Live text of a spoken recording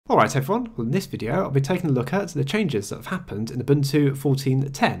Alright everyone, well in this video I'll be taking a look at the changes that have happened in Ubuntu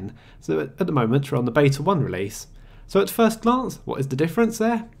 14.10. So at the moment we're on the beta 1 release. So at first glance, what is the difference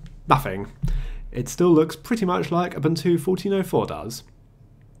there? Nothing. It still looks pretty much like Ubuntu 14.04 does.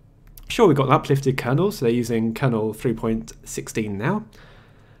 Sure, we've got an uplifted kernel, so they're using kernel 3.16 now.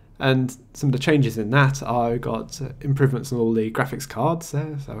 And some of the changes in that are we've got improvements on all the graphics cards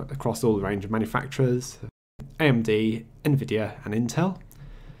there, so across all the range of manufacturers, AMD, Nvidia and Intel.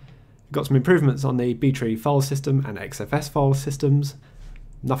 We've got some improvements on the B-tree file system and XFS file systems.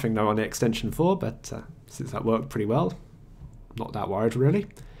 Nothing though on the extension 4, but since that worked pretty well, not that worried really.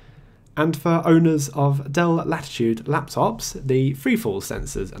 And for owners of Dell Latitude laptops, the freefall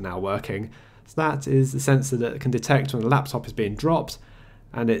sensors are now working. So that is the sensor that can detect when a laptop is being dropped,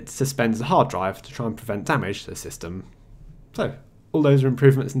 and it suspends the hard drive to try and prevent damage to the system. So all those are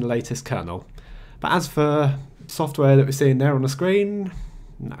improvements in the latest kernel. But as for software that we're seeing there on the screen,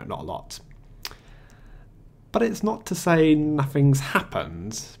 no, not a lot. But it's not to say nothing's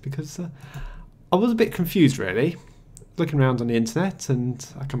happened, because I was a bit confused really. Looking around on the internet and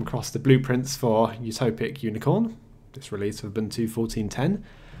I come across the blueprints for Utopic Unicorn, this release of Ubuntu 14.10,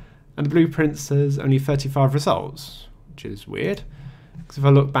 and the blueprints has only 35 results, which is weird. Because if I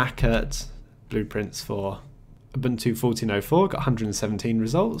look back at blueprints for Ubuntu 14.04, got 117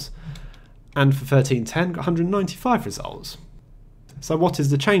 results, and for 13.10 got 195 results. So what is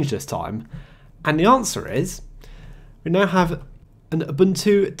the change this time? And the answer is, we now have an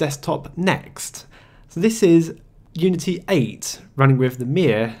Ubuntu Desktop Next. So this is Unity 8 running with the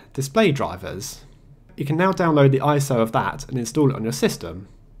Mir display drivers. You can now download the ISO of that and install it on your system.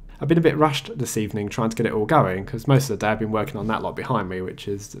 I've been a bit rushed this evening trying to get it all going, because most of the day I've been working on that lot behind me, which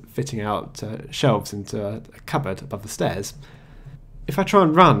is fitting out shelves into a cupboard above the stairs. If I try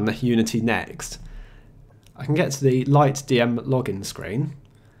and run Unity Next, I can get to the LightDM login screen,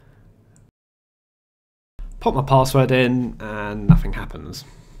 pop my password in, and nothing happens.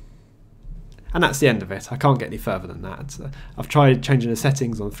 And that's the end of it. I can't get any further than that. I've tried changing the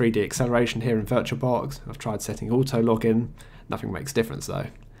settings on 3D acceleration here in VirtualBox. I've tried setting auto login. Nothing makes a difference though.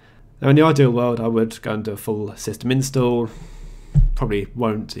 Now in the ideal world I would go and do a full system install. Probably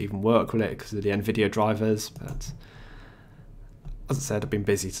won't even work with it because of the Nvidia drivers, but as I said, I've been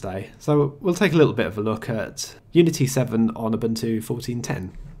busy today. So we'll take a little bit of a look at Unity 7 on Ubuntu 14.10.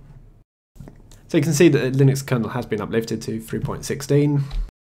 So you can see that the Linux kernel has been uplifted to 3.16.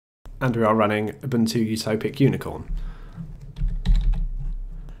 And we are running Ubuntu Utopic Unicorn.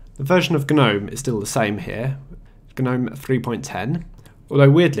 The version of GNOME is still the same here, GNOME 3.10, although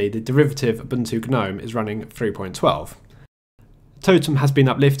weirdly the derivative Ubuntu GNOME is running 3.12. Totem has been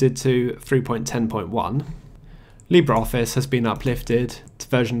uplifted to 3.10.1. LibreOffice has been uplifted to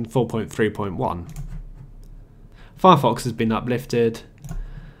version 4.3.1. Firefox has been uplifted,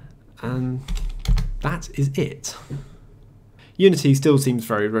 and that is it. Unity still seems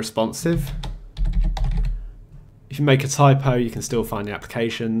very responsive. If you make a typo, you can still find the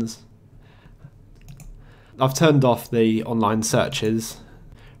applications. I've turned off the online searches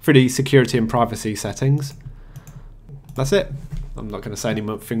for the security and privacy settings. That's it. I'm not going to say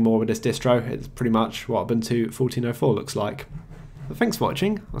anything more with this distro. It's pretty much what Ubuntu 14.04 looks like. But thanks for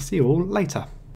watching. I'll see you all later.